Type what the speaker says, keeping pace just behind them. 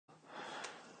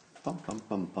Bum, bum,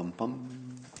 bum, bum, bum.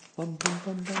 Bum, bum,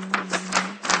 bum, bum, bum,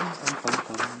 bum,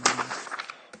 bum.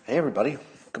 Hey, everybody,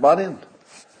 come on in.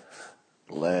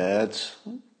 Let's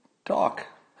talk.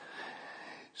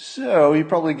 So, you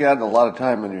probably got a lot of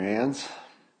time on your hands.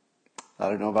 I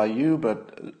don't know about you,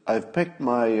 but I've picked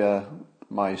my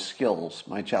skills,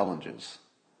 my challenges.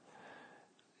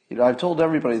 I've told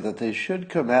everybody that they should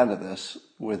come out of this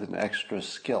with an extra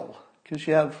skill because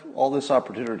you have all this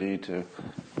opportunity to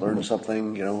learn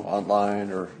something, online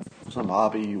or some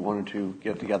hobby you wanted to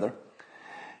get together.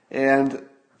 And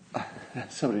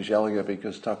somebody's yelling at me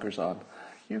because Tucker's on.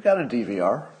 You got a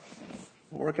DVR.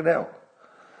 Work it out.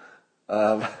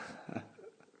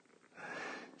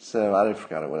 So I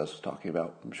forgot what I was talking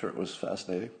about. I'm sure it was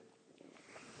fascinating.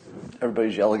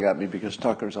 Everybody's yelling at me because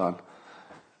Tucker's on.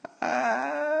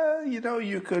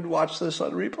 You could watch this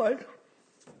on replay,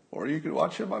 or you could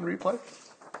watch him on replay.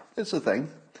 It's a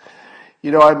thing.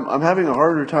 I'm having a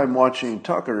harder time watching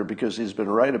Tucker because he's been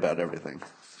right about everything,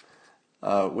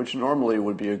 which normally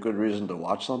would be a good reason to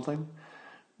watch something.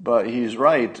 But he's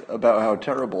right about how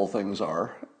terrible things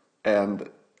are, and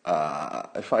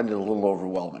I find it a little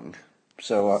overwhelming.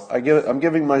 So I'm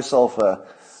giving myself a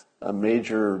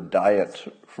major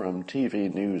diet from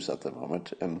TV news at the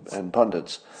moment and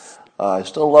pundits. I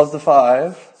still love the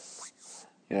Five.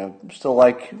 Still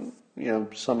like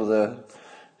some of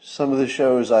the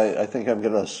shows. I think I'm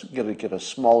gonna get a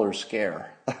smaller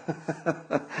scare.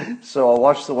 So I'll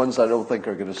watch the ones I don't think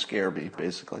are gonna scare me,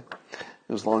 basically,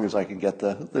 as long as I can get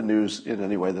the news in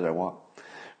any way that I want.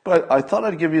 But I thought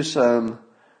I'd give you some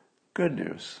good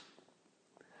news.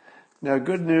 Now,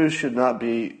 good news should not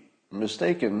be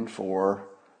mistaken for,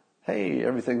 hey,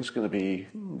 everything's going to be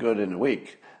good in a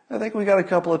week. I think we got a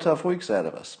couple of tough weeks ahead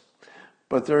of us.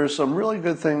 But there are some really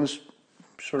good things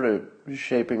sort of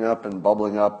shaping up and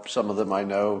bubbling up. Some of them I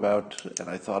know about, and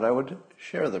I thought I would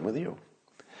share them with you.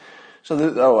 So,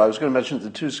 I was going to mention the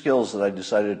two skills that I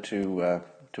decided to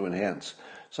enhance.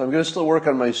 So I'm going to still work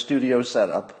on my studio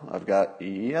setup. I've got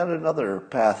yet another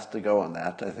path to go on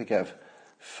that. I think I've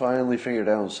finally figured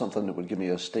out something that would give me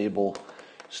a stable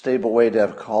way to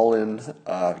have call-in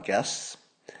guests,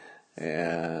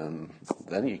 and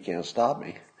then you can't stop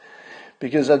me,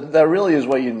 because that really is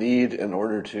what you need in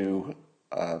order to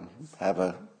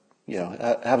have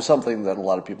something that a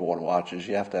lot of people want to watch. Is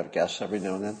you have to have guests every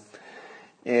now and then.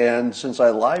 And since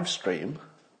I live stream,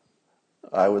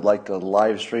 I would like to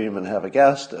live stream and have a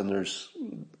guest, and there's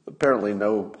apparently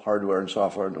no hardware and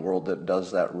software in the world that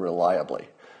does that reliably.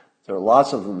 There are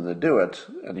lots of them that do it,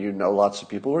 and lots of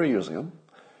people who are using them.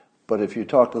 But if you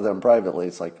talk to them privately,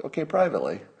 it's like, okay,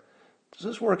 privately, does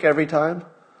this work every time?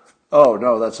 Oh,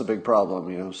 no, that's a big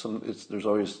problem. There's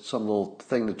always some little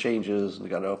thing that changes, and you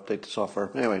got to update the software.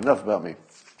 Anyway, enough about me.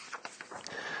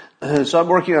 So I'm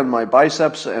working on my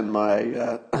biceps and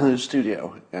my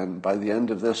studio, and by the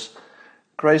end of this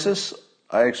crisis,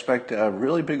 I expect to have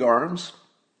really big arms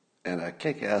and a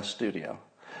kick-ass studio,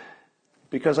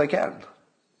 because I can.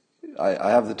 I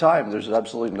have the time. There's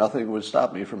absolutely nothing that would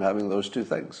stop me from having those two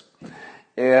things.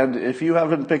 And if you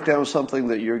haven't picked out something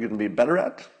that you're going to be better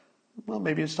at, well,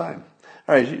 maybe it's time.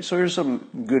 All right, so here's some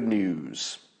good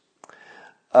news.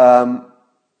 In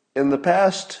the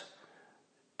past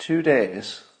 2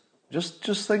 days,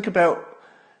 just think about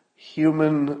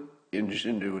human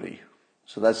ingenuity.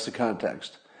 So that's the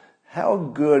context. How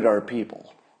good are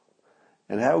people?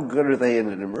 And how good are they in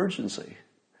an emergency?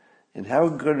 And how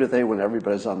good are they when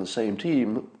everybody's on the same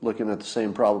team looking at the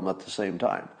same problem at the same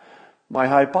time? My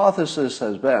hypothesis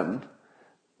has been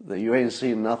that you ain't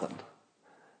seen nothing.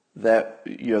 That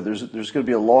there's going to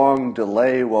be a long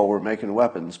delay while we're making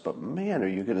weapons, but man, are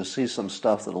you going to see some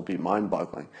stuff that'll be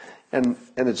mind-boggling. And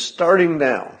it's starting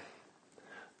now.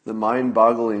 The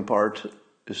mind-boggling part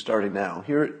is starting now.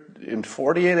 Here in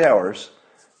 48 hours,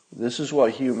 this is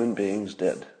what human beings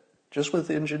did, just with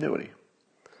ingenuity.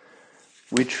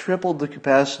 We tripled the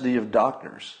capacity of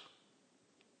doctors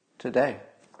today,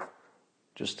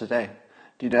 just today.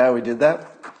 Do you know how we did that?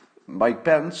 Mike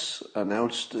Pence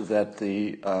announced that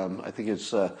I think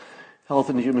it's Health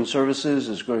and Human Services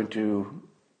is going to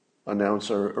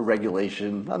announce a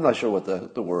regulation. I'm not sure what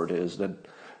the word is.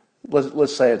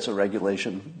 Let's say it's a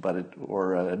regulation,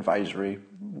 or an advisory.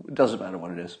 It doesn't matter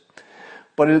what it is.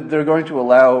 But they're going to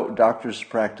allow doctors to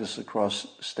practice across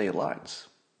state lines.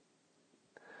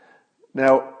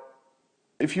 Now,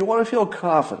 if you want to feel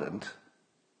confident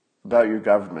about your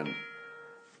government,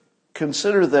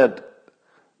 consider that,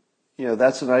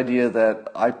 that's an idea that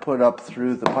I put up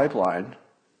through the pipeline,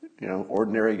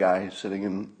 ordinary guy sitting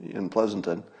in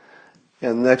Pleasanton.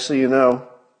 And next thing you know,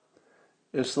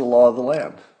 it's the law of the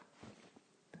land.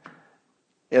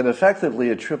 And effectively,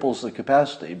 it triples the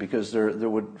capacity because there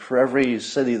would, for every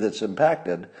city that's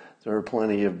impacted, there are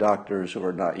plenty of doctors who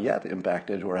are not yet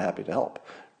impacted who are happy to help,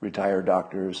 retired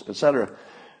doctors, etc.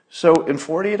 So in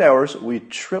 48 hours, we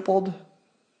tripled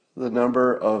the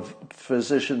number of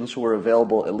physicians who are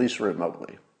available, at least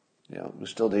remotely. We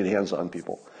still need hands-on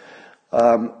people.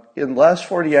 In the last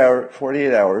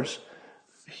 48 hours,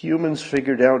 humans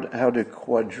figured out how to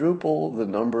quadruple the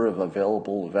number of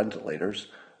available ventilators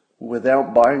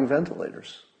without buying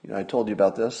ventilators. I told you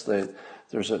about this.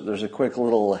 There's a quick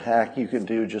little hack you can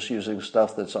do just using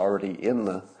stuff that's already in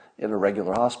a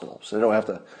regular hospital. So they don't have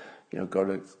to,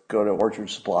 go to Orchard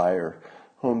Supply or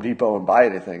Home Depot and buy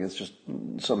anything. It's just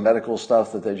some medical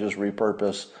stuff that they just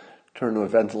repurpose, turn a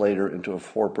ventilator into a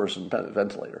 4-person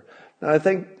ventilator. Now I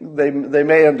think they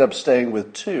may end up staying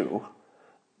with 2,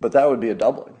 but that would be a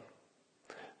doubling.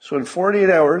 So in 48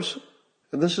 hours.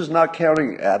 And this is not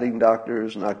counting adding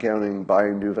doctors, not counting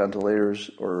buying new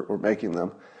ventilators or making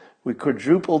them. We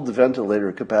quadrupled the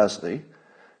ventilator capacity,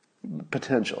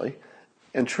 potentially,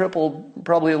 and tripled,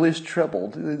 probably at least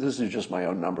tripled, this is just my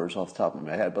own numbers off the top of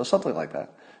my head, but something like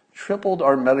that, tripled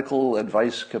our medical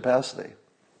advice capacity.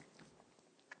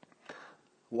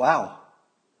 Wow.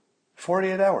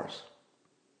 48 hours.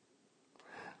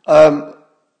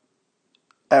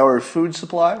 Our food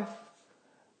supply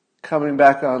coming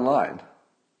back online.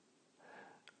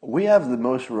 We have the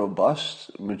most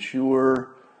robust,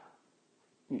 mature,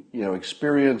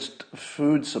 experienced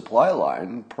food supply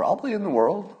line probably in the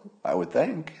world, I would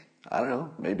think. I don't know,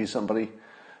 maybe somebody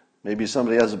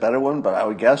has a better one, but I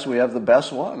would guess we have the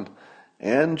best one.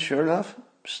 And sure enough,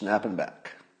 snapping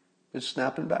back. It's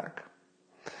snapping back.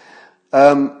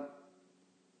 I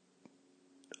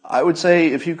would say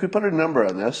if you could put a number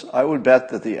on this, I would bet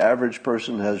that the average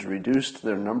person has reduced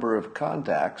their number of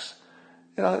contacts.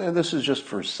 And this is just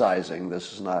for sizing.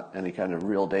 This is not any kind of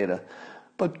real data.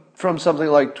 But from something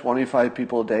like 25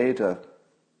 people a day to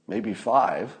maybe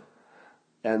 5,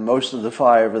 and most of the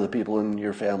 5 are the people in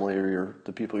your family or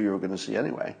the people you're going to see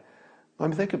anyway. I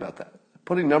mean, think about that.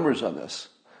 Putting numbers on this.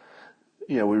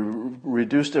 We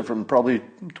reduced it from probably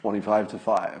 25 to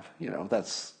 5.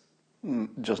 That's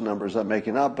just numbers I'm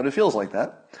making up, but it feels like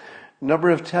that. Number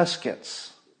of test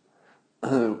kits.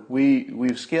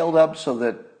 We've scaled up so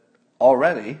that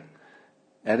already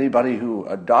anybody who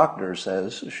a doctor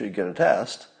says should get a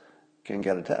test can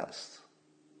get a test.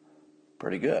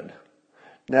 Pretty good.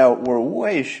 Now, we're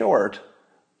way short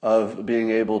of being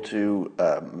able to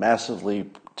massively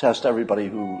test everybody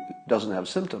who doesn't have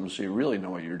symptoms so you really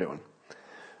know what you're doing.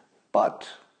 But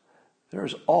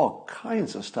there's all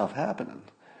kinds of stuff happening.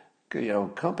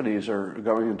 Companies are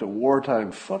going into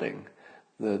wartime footing.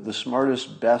 The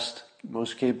smartest, best,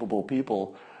 most capable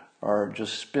people are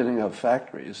just spinning up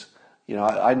factories.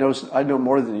 I know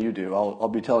more than you do. I'll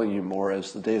be telling you more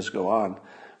as the days go on.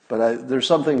 But there's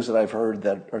some things that I've heard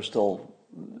that are still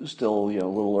a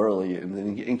little early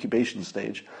in the incubation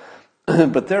stage.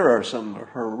 But there are some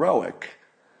heroic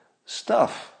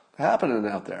stuff happening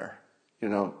out there.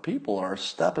 People are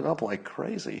stepping up like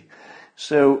crazy.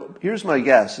 So here's my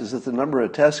guess, is that the number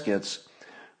of test kits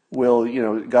will,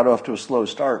 got off to a slow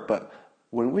start. But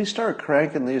when we start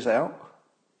cranking these out,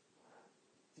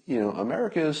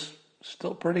 America is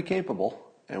still pretty capable,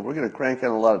 and we're going to crank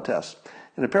out a lot of tests.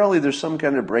 And apparently there's some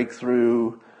kind of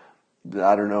breakthrough.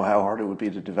 I don't know how hard it would be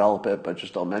to develop it, but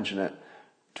just I'll mention it,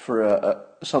 for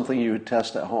something you would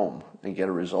test at home and get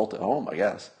a result at home, I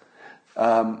guess.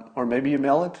 Or maybe you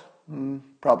mail it.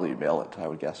 Probably you mail it, I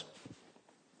would guess.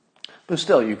 But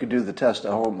still, you could do the test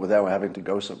at home without having to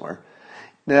go somewhere.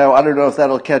 Now, I don't know if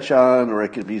that'll catch on or it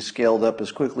could be scaled up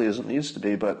as quickly as it needs to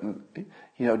be, but,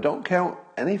 don't count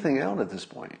anything out at this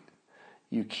point.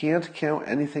 You can't count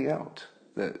anything out.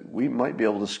 That we might be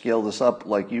able to scale this up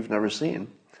like you've never seen.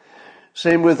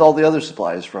 Same with all the other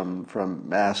supplies, from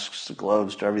masks to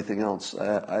gloves to everything else.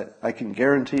 I can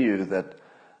guarantee you that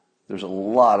there's a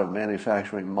lot of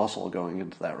manufacturing muscle going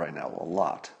into that right now, a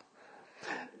lot.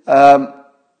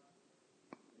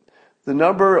 The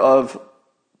number of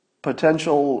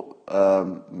potential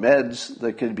meds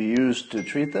that could be used to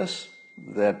treat this,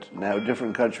 that now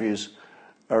different countries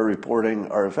are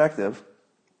reporting are effective,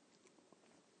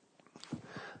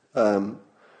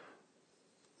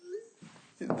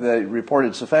 they report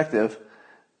it's effective,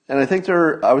 and I think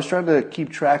I was trying to keep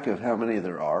track of how many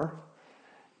there are,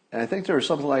 and I think there are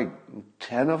something like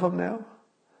 10 of them now.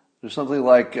 There's something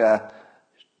like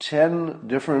 10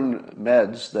 different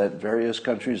meds that various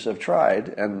countries have tried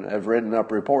and have written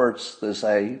up reports that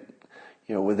say,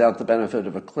 without the benefit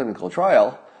of a clinical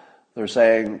trial, they're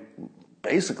saying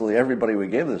basically everybody we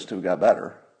gave this to got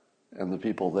better, and the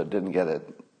people that didn't get it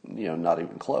not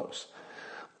even close.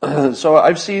 So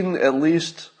I've seen at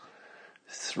least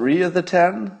 3 of the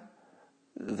 10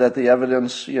 that the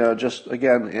evidence, just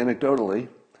again, anecdotally,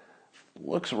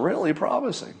 looks really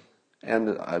promising.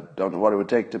 And I don't know what it would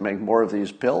take to make more of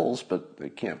these pills, but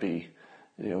it can't be,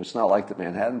 it's not like the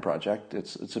Manhattan Project.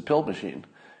 It's a pill machine.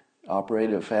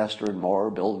 Operate it faster and more,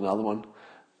 build another one.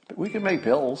 But we can make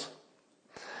pills.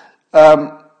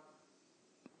 Then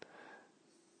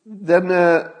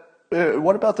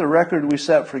what about the record we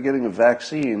set for getting a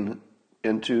vaccine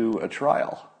into a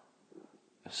trial?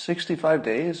 65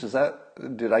 days?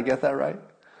 Did I get that right?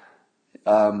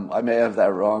 I may have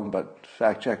that wrong, but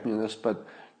fact check me on this. But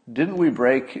didn't we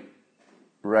break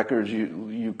records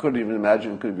you couldn't even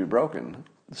imagine could be broken?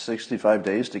 65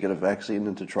 days to get a vaccine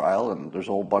into trial, and there's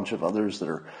a whole bunch of others that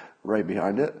are right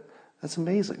behind it. That's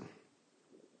amazing.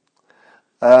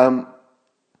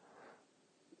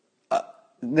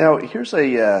 Now, here's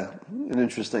an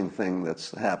interesting thing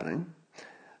that's happening,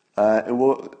 and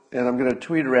I'm going to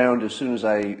tweet around as soon as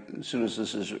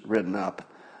this is written up.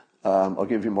 I'll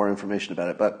give you more information about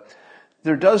it. But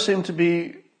there does seem to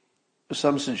be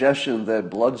some suggestion that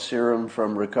blood serum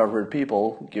from recovered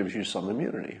people gives you some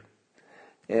immunity,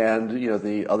 and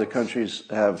the other countries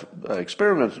have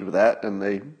experimented with that, and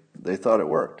they thought it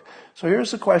worked. So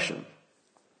here's the question.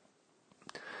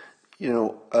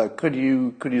 Could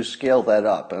you scale that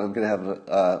up? And I'm going to have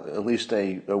at least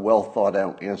a well thought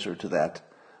out answer to that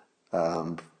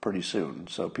pretty soon.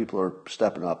 So people are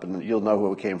stepping up, and you'll know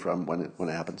who it came from when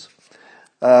it happens.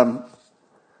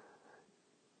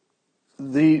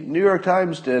 The New York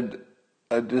Times did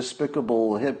a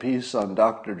despicable hit piece on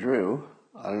Dr. Drew.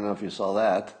 I don't know if you saw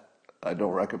that. I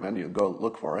don't recommend you go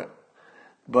look for it.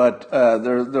 But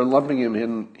they're lumping him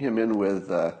in with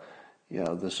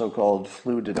the so-called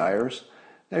flu deniers.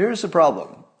 Now here's the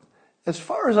problem. As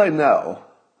far as I know,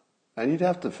 and you'd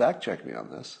have to fact check me on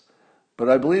this, but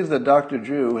I believe that Dr.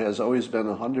 Drew has always been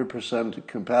 100%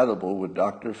 compatible with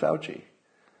Dr. Fauci.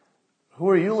 Who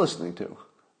are you listening to?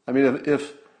 I mean,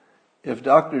 if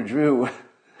Dr. Drew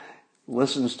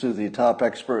listens to the top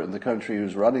expert in the country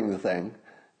who's running the thing,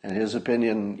 and his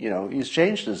opinion, he's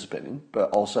changed his opinion,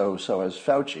 but also so has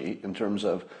Fauci in terms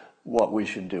of what we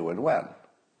should do and when,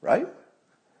 right?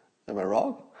 Am I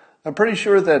wrong? I'm pretty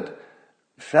sure that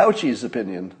Fauci's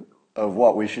opinion of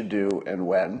what we should do and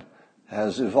when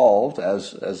has evolved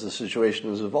as the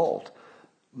situation has evolved.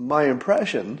 My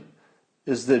impression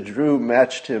is that Drew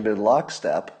matched him in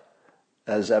lockstep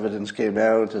as evidence came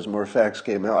out, as more facts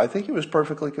came out. I think he was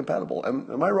perfectly compatible.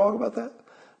 Am I wrong about that?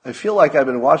 I feel like I've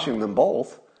been watching them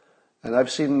both, and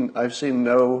I've seen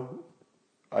no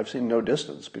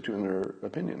distance between their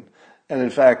opinion. And in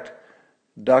fact,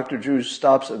 Dr. Drew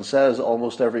stops and says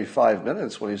almost every 5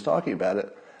 minutes when he's talking about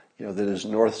it, that his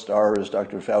North Star is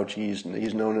Dr. Fauci.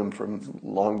 He's known him from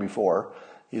long before.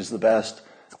 He's the best,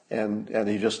 and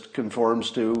he just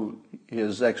conforms to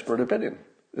his expert opinion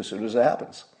as soon as it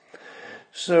happens.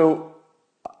 So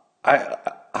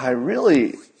I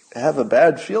really have a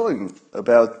bad feeling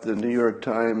about the New York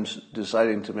Times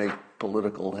deciding to make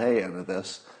political hay out of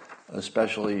this,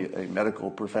 especially a medical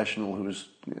professional who's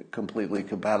completely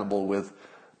compatible with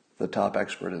the top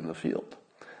expert in the field.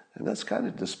 And that's kind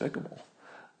of despicable.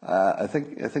 I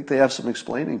think they have some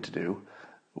explaining to do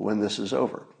when this is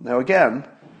over. Now again,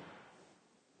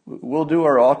 we'll do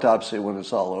our autopsy when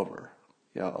it's all over.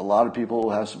 A lot of people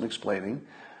will have some explaining,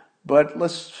 but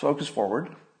let's focus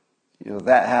forward.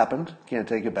 That happened. Can't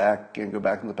take it back. Can't go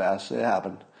back in the past. It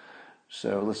happened.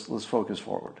 So let's focus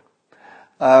forward.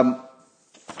 How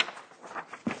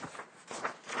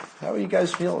are you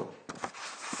guys feeling?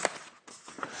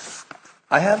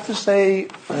 I have to say,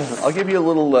 I'll give you a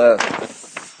little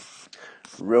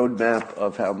roadmap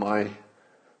of how my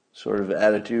sort of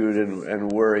attitude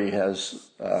and worry has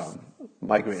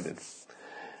migrated.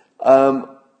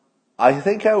 I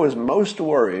think I was most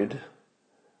worried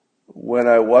when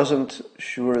I wasn't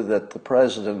sure that the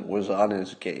president was on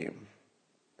his game.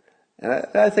 And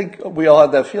I think we all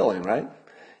had that feeling, right?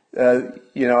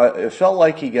 It felt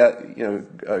like he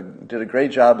did a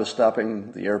great job of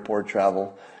stopping the airport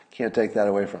travel. Can't take that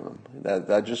away from him.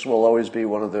 That just will always be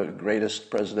one of the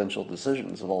greatest presidential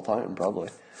decisions of all time, probably.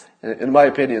 And in my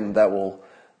opinion, that will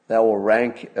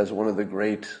rank as one of the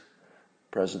great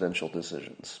presidential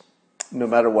decisions, no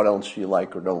matter what else you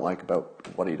like or don't like about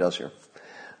what he does here.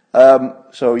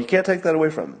 So you can't take that away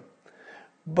from him.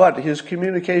 But his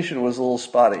communication was a little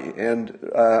spotty,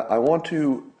 and I want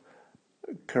to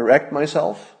correct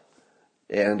myself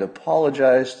and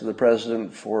apologize to the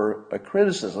president for a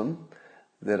criticism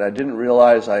that I didn't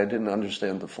realize I didn't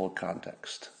understand the full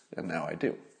context, and now I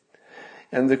do.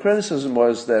 And the criticism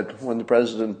was that when the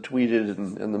president tweeted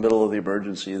in the middle of the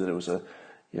emergency that it was a,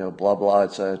 blah, blah,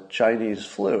 it's a Chinese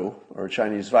flu or a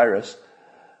Chinese virus,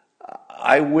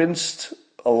 I winced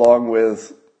along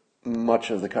with much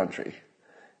of the country.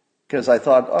 Because I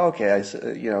thought,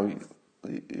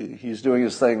 he's doing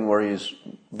his thing where he's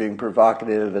being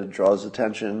provocative, it draws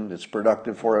attention, it's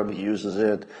productive for him, he uses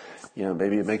it,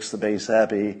 maybe it makes the base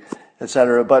happy,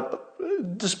 etc.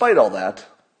 But despite all that,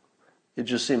 it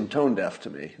just seemed tone deaf to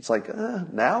me. It's like,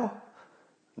 now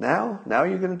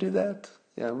you're going to do that?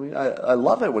 Yeah, I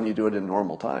love it when you do it in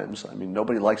normal times. I mean,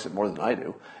 nobody likes it more than I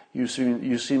do. You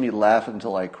see me laugh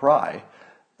until I cry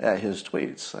at his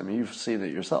tweets. I mean, you've seen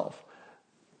it yourself.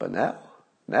 But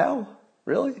now,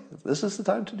 really? This is the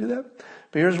time to do that?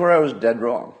 But here's where I was dead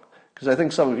wrong. Because I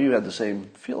think some of you had the same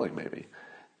feeling, maybe.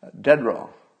 Dead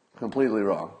wrong. Completely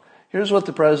wrong. Here's what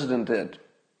the president did.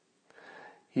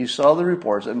 He saw the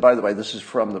reports, and by the way, this is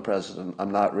from the president.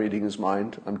 I'm not reading his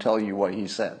mind. I'm telling you what he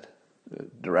said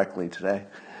directly today.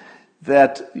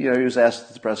 That, he was asked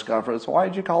at the press conference, why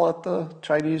did you call it the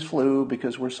Chinese flu?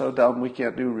 Because we're so dumb we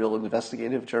can't do real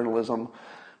investigative journalism.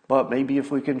 But maybe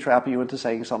if we can trap you into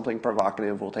saying something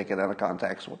provocative, we'll take it out of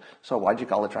context. So why'd you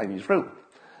call it Chinese flu?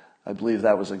 I believe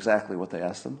that was exactly what they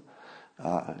asked him.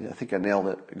 I think I nailed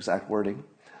it, exact wording.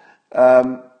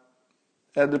 And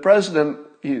the president,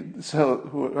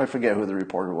 I forget who the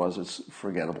reporter was. It's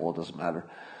forgettable. It doesn't matter.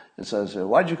 It says,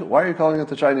 why are you calling it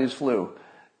the Chinese flu?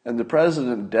 And the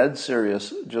president, dead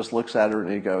serious, just looks at her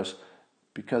and he goes,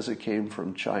 because it came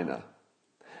from China.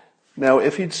 Now,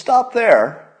 if he'd stopped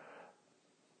there,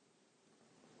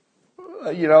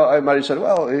 I might have said,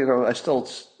 well,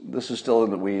 this is still in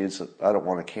the weeds. I don't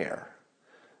want to care.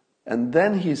 And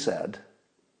then he said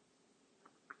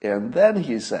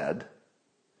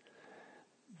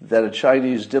that a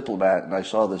Chinese diplomat, and I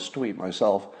saw this tweet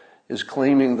myself, is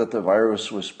claiming that the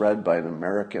virus was spread by an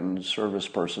American service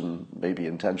person, maybe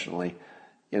intentionally,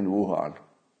 in Wuhan.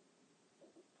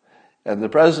 And the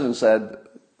president said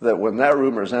that when that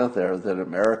rumor's out there that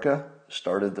America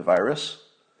started the virus,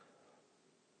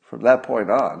 from that point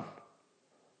on,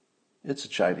 it's a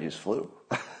Chinese flu.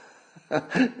 I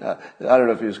don't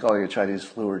know if he was calling it Chinese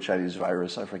flu or Chinese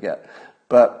virus, I forget.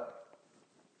 But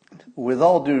with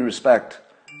all due respect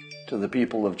to the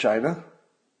people of China,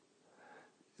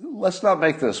 let's not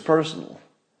make this personal.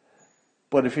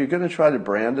 But if you're going to try to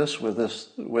brand us with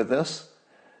this,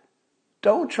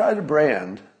 don't try to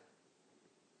brand.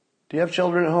 Do you have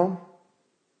children at home?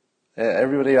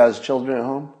 Everybody has children at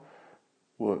home?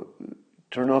 Well,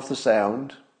 turn off the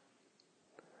sound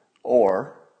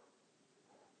or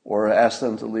ask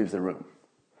them to leave the room.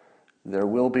 There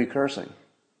will be cursing.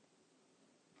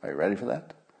 Are you ready for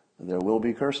that? There will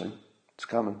be cursing. It's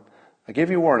coming. I gave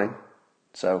you a warning,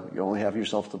 so you only have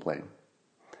yourself to blame.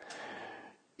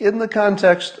 In the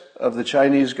context of the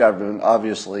Chinese government,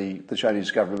 obviously the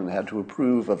Chinese government had to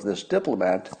approve of this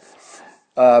diplomat,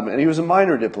 and he was a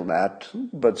minor diplomat,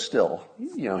 but still,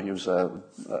 he was an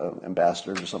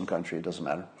ambassador to some country, it doesn't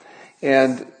matter.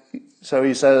 And so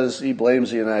he says he blames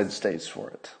the United States for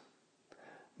it.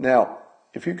 Now,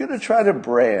 if you're going to try to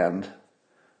brand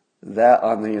that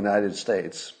on the United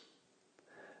States,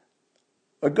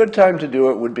 a good time to do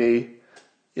it would be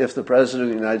if the President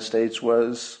of the United States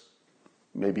was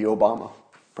maybe Obama,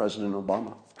 President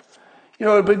Obama. It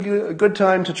would be a good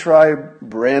time to try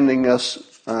branding us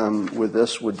with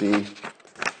this would be,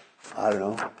 I don't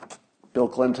know, Bill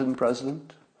Clinton,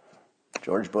 President,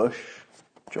 George Bush,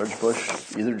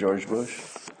 either George Bush.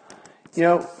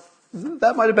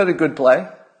 That might have been a good play,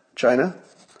 China.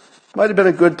 Might have been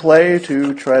a good play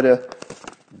to try to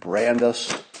brand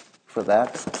us for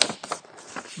that.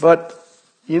 But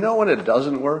when it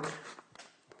doesn't work?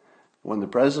 When the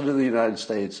President of the United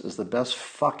States is the best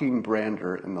fucking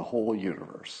brander in the whole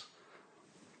universe.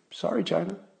 Sorry,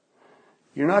 China.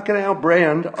 You're not going to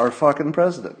outbrand our fucking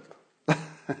president.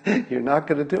 You're not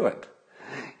going to do it.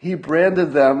 He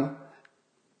branded them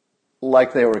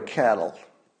like they were cattle.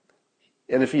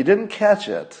 And if you didn't catch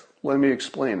it, let me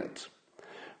explain it.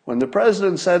 When the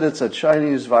president said it's a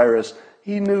Chinese virus,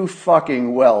 he knew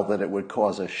fucking well that it would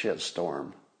cause a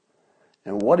shitstorm.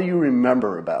 And what do you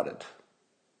remember about it?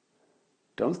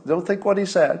 Don't think what he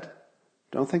said.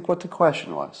 Don't think what the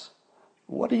question was.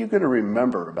 What are you going to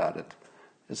remember about it?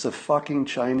 It's a fucking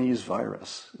Chinese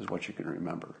virus, is what you can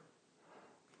remember.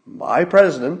 My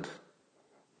president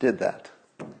did that.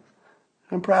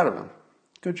 I'm proud of him.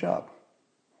 Good job.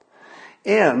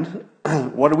 And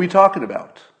what are we talking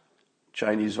about?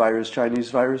 Chinese virus, Chinese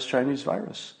virus, Chinese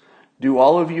virus. Do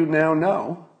all of you now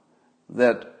know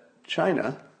that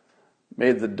China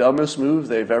made the dumbest move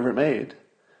they've ever made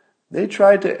They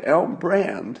tried to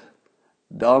outbrand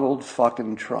Donald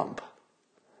fucking Trump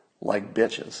like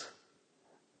bitches,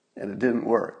 and it didn't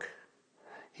work.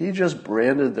 He just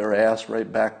branded their ass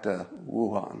right back to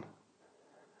Wuhan.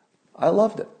 I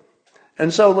loved it.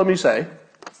 And so let me say,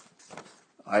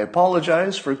 I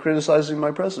apologize for criticizing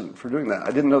my president for doing that.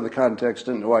 I didn't know the context,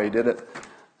 didn't know why he did it,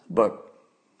 but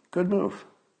good move.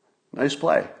 Nice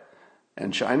play.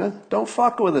 And China, don't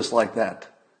fuck with us like that.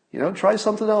 Try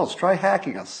something else. Try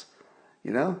hacking us.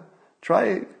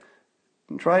 Try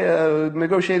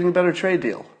negotiating a better trade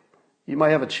deal. You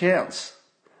might have a chance.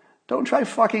 Don't try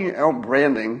fucking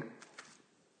outbranding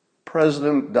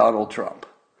President Donald Trump.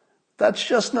 That's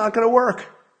just not going to work.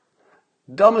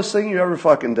 Dumbest thing you ever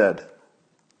fucking did.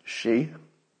 She.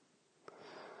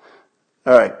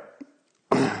 All right.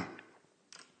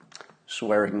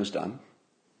 Swearing is done.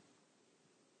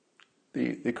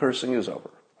 The cursing is over.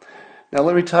 Now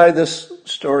let me tie this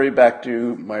story back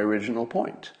to my original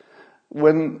point.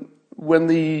 When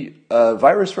the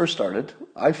virus first started,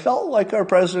 I felt like our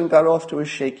president got off to a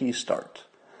shaky start.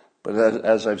 But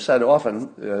as I've said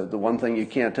often, the one thing you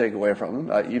can't take away from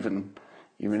him,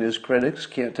 even his critics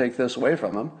can't take this away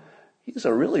from him, he's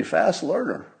a really fast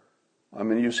learner. I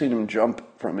mean, you've seen him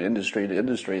jump from industry to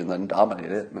industry and then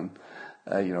dominate it, and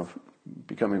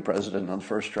becoming president on the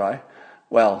first try.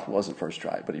 Well, it wasn't first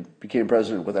try, but he became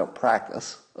president without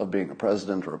practice of being a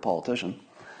president or a politician.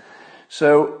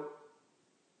 So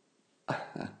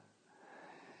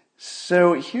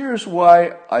here's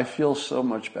why I feel so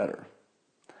much better.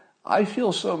 I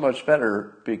feel so much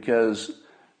better because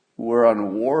we're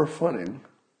on war footing.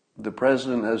 The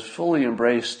president has fully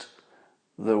embraced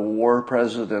the war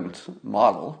president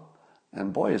model,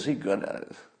 and boy, is he good at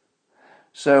it.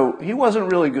 So he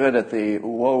wasn't really good at the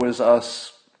woe is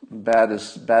us, bad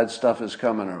stuff is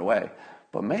coming our way.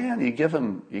 But man, you give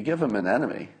him an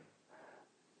enemy.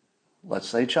 Let's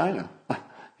say China.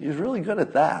 He's really good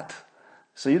at that.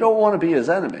 So you don't want to be his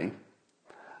enemy.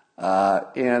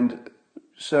 And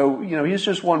so, he's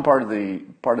just one part of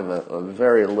a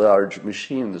very large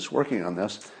machine that's working on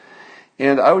this.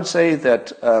 And I would say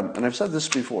that, and I've said this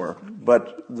before,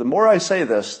 but the more I say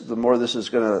this, the more this is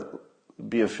going to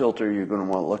be a filter you're going to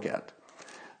want to look at.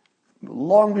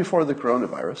 Long before the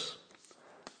coronavirus,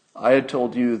 I had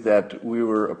told you that we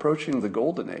were approaching the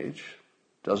golden age.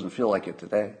 Doesn't feel like it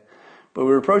today. But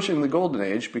we were approaching the golden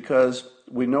age because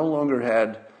we no longer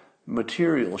had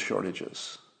material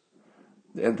shortages.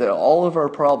 And that all of our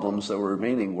problems that were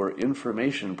remaining were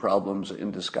information problems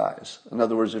in disguise. In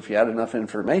other words, if you had enough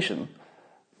information,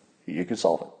 you could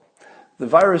solve it. The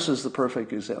virus is the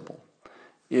perfect example.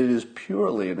 It is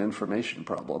purely an information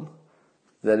problem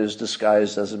that is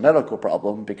disguised as a medical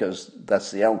problem because that's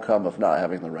the outcome of not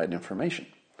having the right information.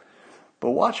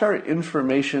 But watch our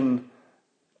information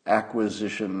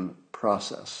acquisition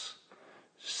process.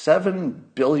 7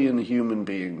 billion human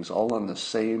beings all on the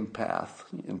same path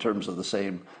in terms of the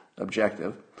same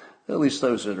objective, at least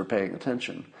those that are paying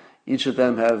attention. Each of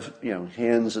them have,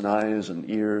 hands and eyes and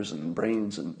ears and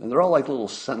brains, and they're all like little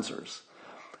sensors.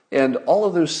 And all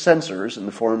of those sensors in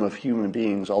the form of human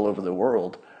beings all over the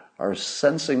world are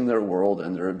sensing their world,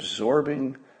 and they're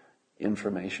absorbing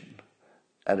information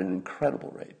at an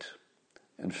incredible rate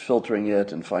and filtering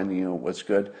it and finding what's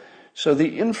good. So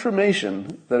the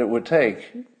information that it would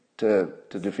take to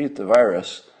defeat the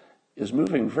virus is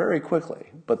moving very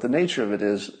quickly. But the nature of it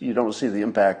is you don't see the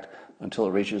impact until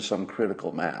it reaches some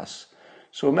critical mass.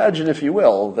 So imagine, if you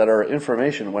will, that our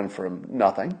information went from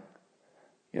nothing,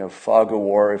 fog of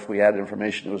war, if we had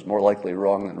information that was more likely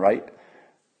wrong than right,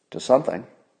 to something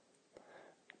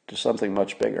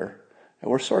much bigger. And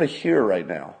we're sort of here right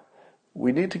now.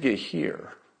 We need to get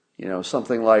here,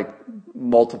 something like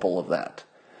multiple of that.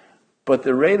 But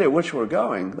the rate at which we're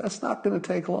going, that's not going to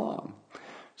take long.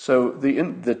 So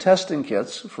the testing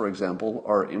kits, for example,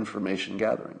 are information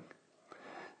gathering.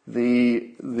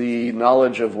 The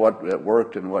knowledge of what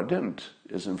worked and what didn't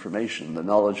is information. The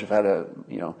knowledge of how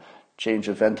to, change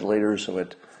a ventilator so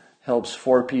it helps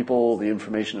 4 people. The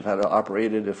information of how to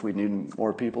operate it if we need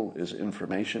more people is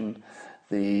information.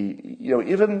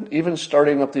 Even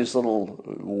starting up these little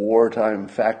wartime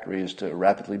factories to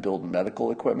rapidly build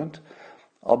medical equipment,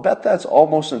 I'll bet that's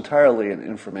almost entirely an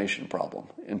information problem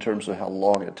in terms of how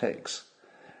long it takes.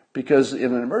 Because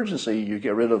in an emergency, you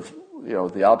get rid of,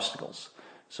 the obstacles.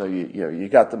 So you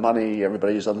got the money,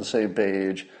 everybody's on the same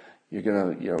page, you're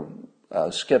going to,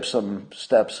 skip some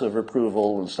steps of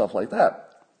approval and stuff like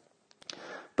that.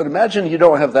 But imagine you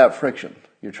don't have that friction.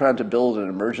 You're trying to build an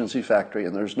emergency factory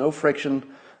and there's no friction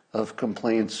of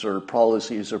complaints or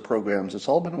policies or programs. It's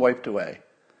all been wiped away.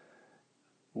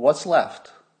 What's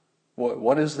left?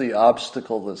 What is the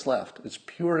obstacle that's left? It's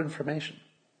pure information.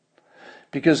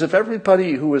 Because if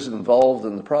everybody who was involved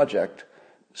in the project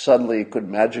suddenly could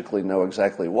magically know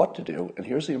exactly what to do, and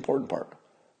here's the important part,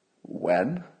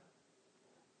 when?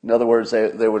 In other words,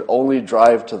 they would only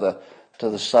drive to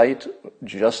the site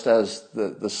just as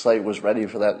the site was ready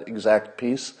for that exact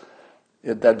piece.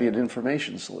 That'd be an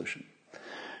information solution.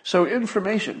 So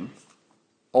information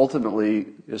ultimately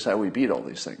is how we beat all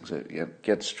these things. It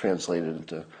gets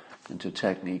translated into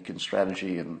technique and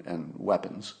strategy and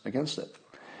weapons against it.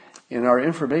 And our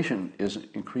information is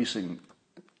increasing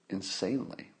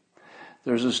insanely.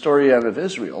 There's a story out of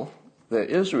Israel that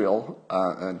Israel,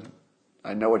 and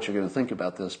I know what you're going to think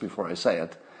about this before I say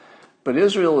it, but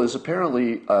Israel is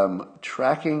apparently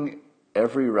tracking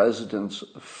every resident's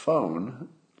phone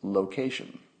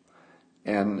location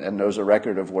and knows a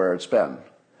record of where it's been.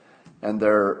 And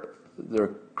they're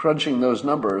crunching those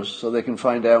numbers so they can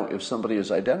find out if somebody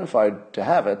is identified to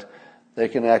have it, they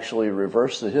can actually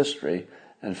reverse the history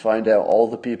and find out all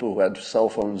the people who had cell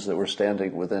phones that were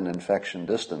standing within infection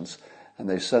distance, and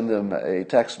they send them a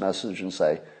text message and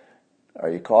say,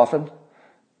 "Are you coughing?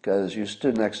 Because you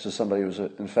stood next to somebody who was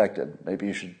infected. Maybe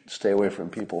you should stay away from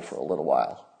people for a little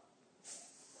while."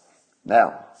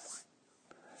 Now,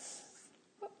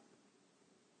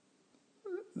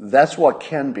 that's what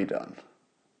can be done.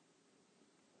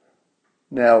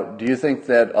 Now, do you think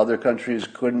that other countries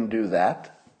couldn't do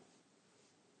that?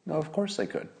 No, of course they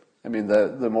could. I mean,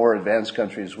 the more advanced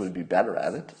countries would be better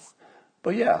at it.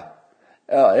 But yeah,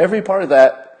 every part of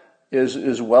that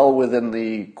is well within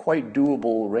the quite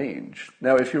doable range.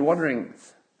 Now, if you're wondering,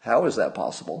 how is that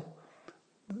possible?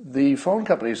 The phone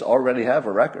companies already have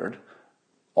a record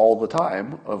all the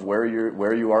time of where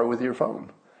you are with your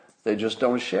phone. They just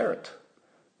don't share it.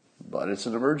 But it's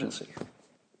an emergency.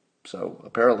 So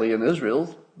apparently in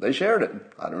Israel, they shared it.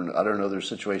 I don't know their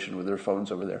situation with their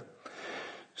phones over there.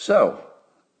 So,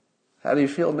 how do you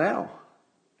feel now?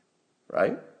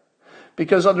 Right?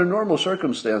 Because under normal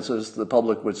circumstances, the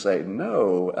public would say,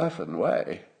 "No effing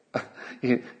way.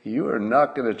 You are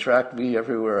not going to track me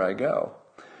everywhere I go."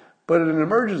 But in an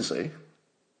emergency,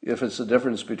 if it's the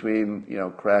difference between,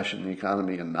 crashing the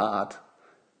economy and not,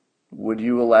 would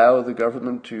you allow the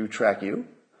government to track you?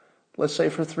 Let's say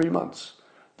for 3 months.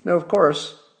 Now, of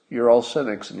course, you're all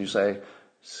cynics and you say,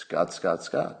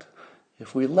 Scott,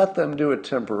 if we let them do it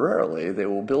temporarily, they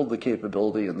will build the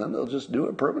capability and then they'll just do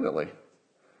it permanently.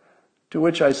 To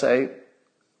which I say,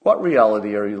 what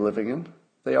reality are you living in?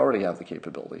 They already have the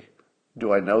capability.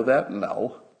 Do I know that?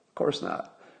 No, of course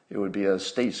not. It would be a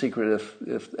state secret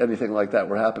if anything like that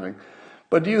were happening.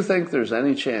 But do you think there's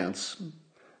any chance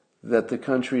that the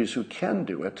countries who can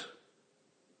do it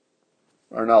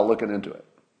are not looking into it,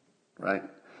 right?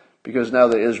 Because now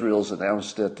that Israel's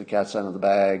announced it, the cat's out of the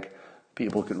bag,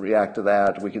 people can react to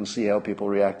that, we can see how people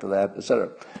react to that, etc.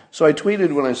 So I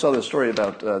tweeted when I saw the story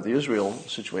about the Israel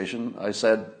situation, I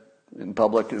said in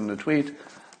public in a tweet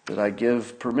that I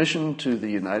give permission to the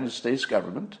United States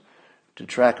government to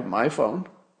track my phone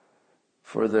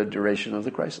for the duration of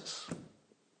the crisis.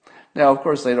 Now, of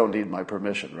course, they don't need my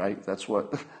permission, right? That's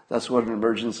what an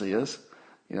emergency is.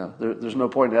 There's no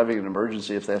point in having an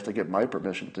emergency if they have to get my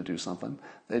permission to do something.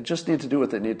 They just need to do what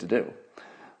they need to do.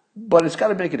 But it's got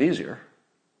to make it easier.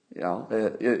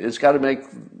 It's got to make,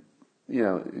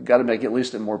 at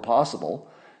least it more possible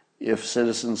if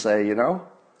citizens say,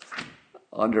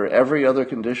 under every other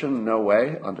condition, no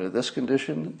way. Under this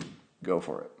condition, go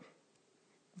for it.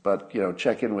 But,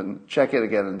 check in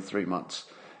again in 3 months.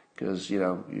 Because,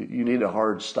 you need a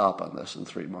hard stop on this in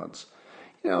 3 months.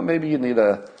 Maybe you need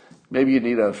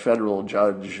a federal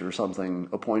judge or something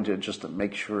appointed just to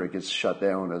make sure it gets shut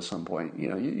down at some point.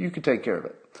 You could take care of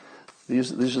it.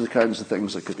 These are the kinds of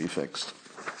things that could be fixed.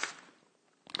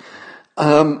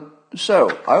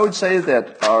 So I would say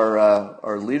that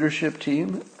our leadership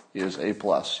team is A+.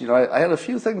 I had a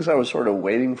few things I was sort of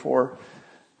waiting for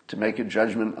to make a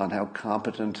judgment on how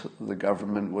competent the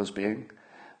government was being.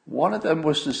 One of them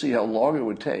was to see how long it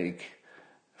would take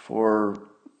for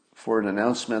an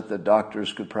announcement that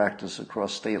doctors could practice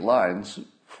across state lines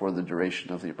for the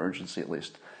duration of the emergency, at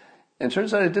least. And it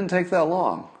turns out it didn't take that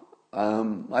long.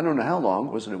 I don't know how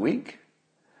long. Was it a week?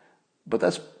 But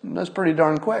that's pretty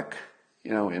darn quick,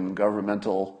 in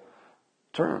governmental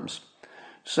terms.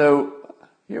 So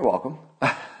you're welcome.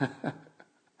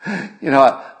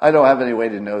 I don't have any way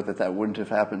to know that wouldn't have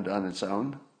happened on its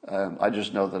own. I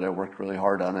just know that I worked really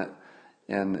hard on it,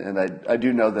 and I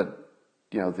do know that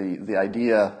the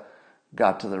idea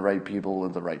got to the right people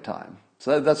at the right time.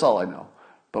 So that's all I know.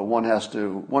 But one has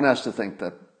to think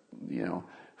that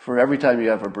for every time you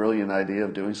have a brilliant idea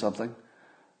of doing something,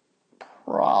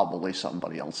 probably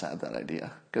somebody else had that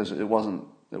idea because it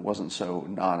wasn't so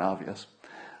non-obvious.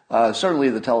 Certainly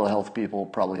the telehealth people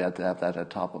probably had to have that at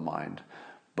top of mind.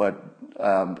 But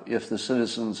if the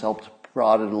citizens helped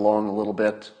prod it along a little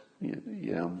bit,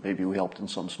 maybe we helped in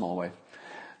some small way.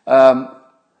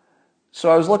 So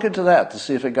I was looking to that to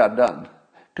see if it got done.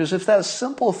 Because if that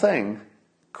simple thing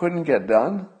couldn't get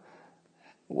done,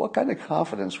 what kind of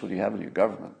confidence would you have in your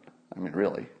government? I mean,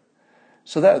 really.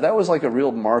 So that was like a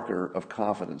real marker of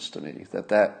confidence to me,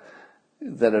 that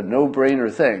a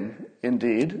no-brainer thing,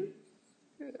 indeed,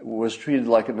 was treated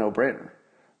like a no-brainer.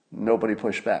 Nobody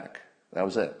pushed back. That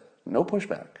was it. No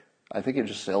pushback. I think it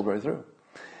just sailed right through.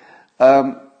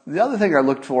 The other thing I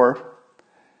looked for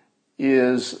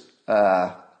is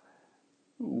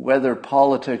whether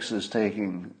politics is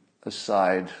taking a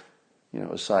side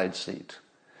seat.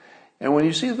 And when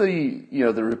you see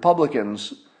the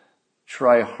Republicans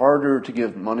try harder to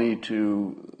give money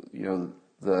to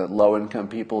the low-income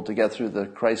people to get through the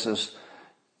crisis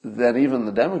than even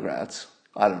the Democrats,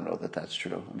 I don't know that that's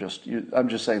true. I'm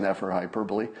just saying that for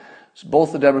hyperbole. So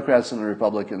both the Democrats and the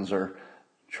Republicans are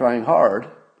trying hard,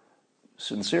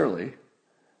 sincerely,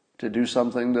 to do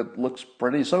something that looks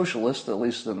pretty socialist, at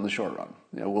least in the short run.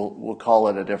 We'll call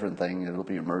it a different thing. It'll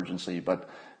be emergency, but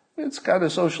it's kind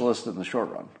of socialist in the short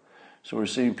run. So we're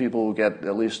seeing people who get,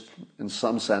 at least in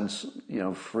some sense,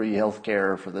 free health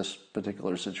care for this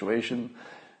particular situation.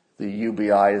 The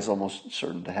UBI is almost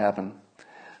certain to happen.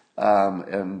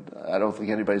 And I don't think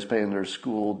anybody's paying their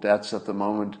school debts at the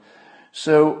moment.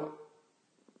 So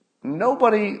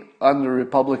nobody on the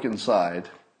Republican side,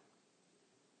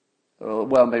 well,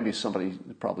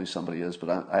 probably somebody is,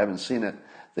 but I haven't seen it.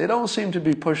 They don't seem to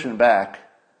be pushing back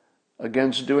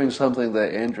against doing something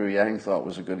that Andrew Yang thought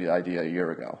was a good idea a year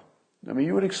ago. I mean,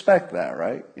 you would expect that,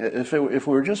 right? If we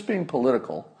were just being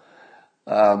political,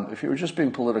 if you were just being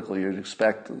political, you'd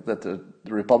expect that the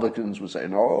Republicans would say,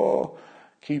 no,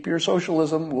 keep your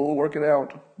socialism, we'll work it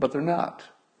out. But they're not.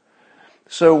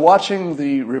 So watching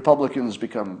the Republicans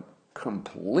become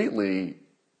completely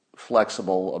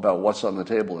flexible about what's on the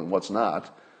table and what's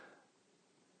not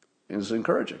is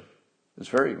encouraging. It's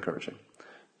very encouraging.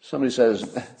 Somebody says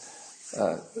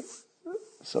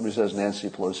Nancy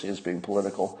Pelosi is being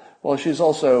political. Well, she's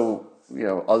also,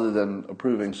 other than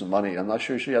approving some money, I'm not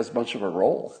sure she has much of a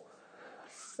role.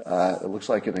 It looks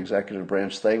like an executive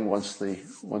branch thing once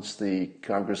the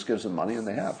Congress gives them money, and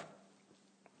they have.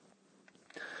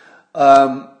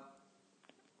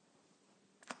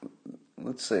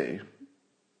 Let's see.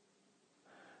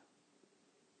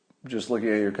 Just looking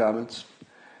at your comments.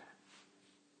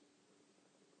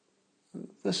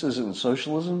 This isn't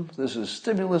socialism. This is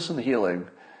stimulus and healing.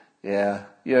 Yeah.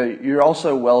 You're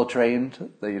also well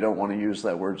trained that you don't want to use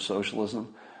that word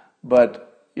socialism,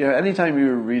 but anytime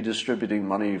you're redistributing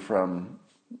money from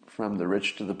the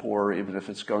rich to the poor, even if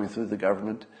it's going through the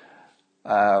government,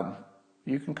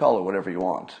 you can call it whatever you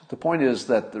want. The point is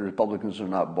that the Republicans are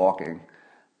not balking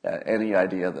at any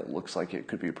idea that looks like it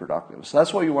could be productive. So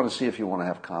that's what you want to see if you want to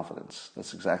have confidence.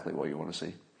 That's exactly what you want to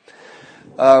see.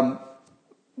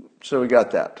 So we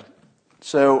got that.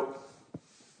 So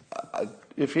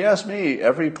if you ask me,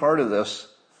 every part of this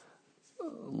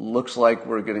looks like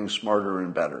we're getting smarter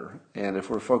and better. And if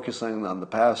we're focusing on the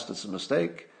past, it's a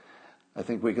mistake. I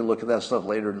think we can look at that stuff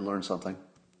later and learn something.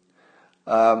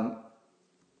 What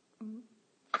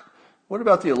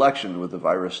about the election with the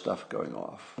virus stuff going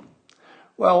off?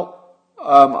 Well,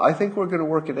 I think we're going to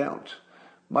work it out.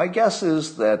 My guess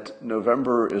is that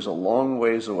November is a long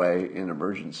ways away in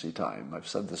emergency time. I've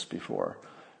said this before.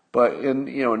 But in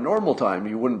normal time,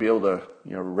 you wouldn't be able to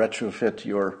retrofit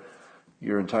your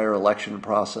entire election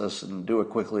process and do it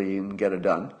quickly and get it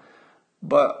done.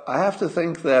 But I have to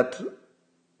think that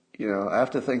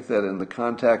in the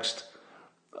context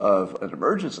of an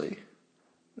emergency,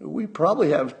 we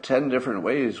probably have 10 different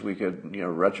ways we could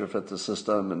retrofit the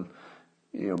system and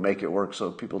make it work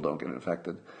so people don't get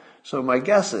infected. So my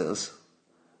guess is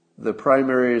the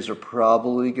primaries are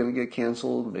probably going to get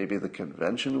canceled. Maybe the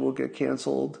convention will get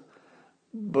canceled,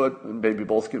 but maybe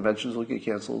both conventions will get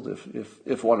canceled.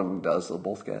 If one of them does, they'll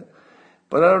both get.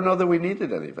 But I don't know that we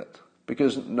needed any of it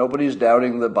because nobody's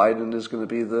doubting that Biden is going to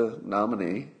be the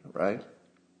nominee, right?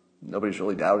 Nobody's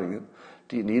really doubting it.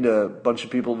 Do you need a bunch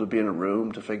of people to be in a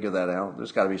room to figure that out?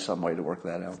 There's got to be some way to work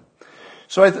that out.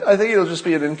 So I think it'll just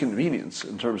be an inconvenience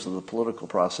in terms of the political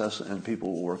process, and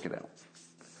people will work it out.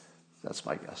 That's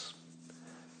my guess.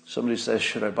 Somebody says,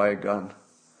 should I buy a gun?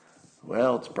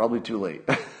 Well, it's probably too late.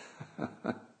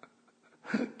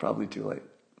 Probably too late.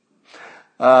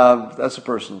 That's a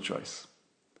personal choice.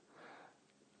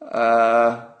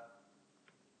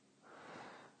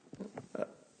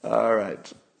 All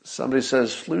right. Somebody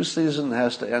says flu season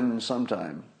has to end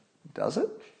sometime. Does it?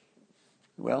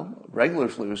 Well, regular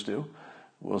flus do.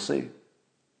 We'll see.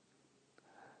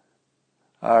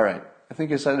 All right. I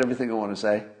think I said everything I want to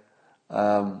say.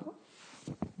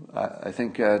 I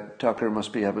think Tucker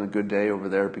must be having a good day over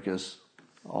there because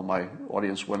all my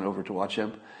audience went over to watch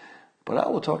him. But I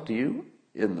will talk to you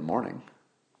in the morning.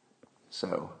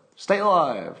 So stay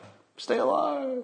alive. Stay alive.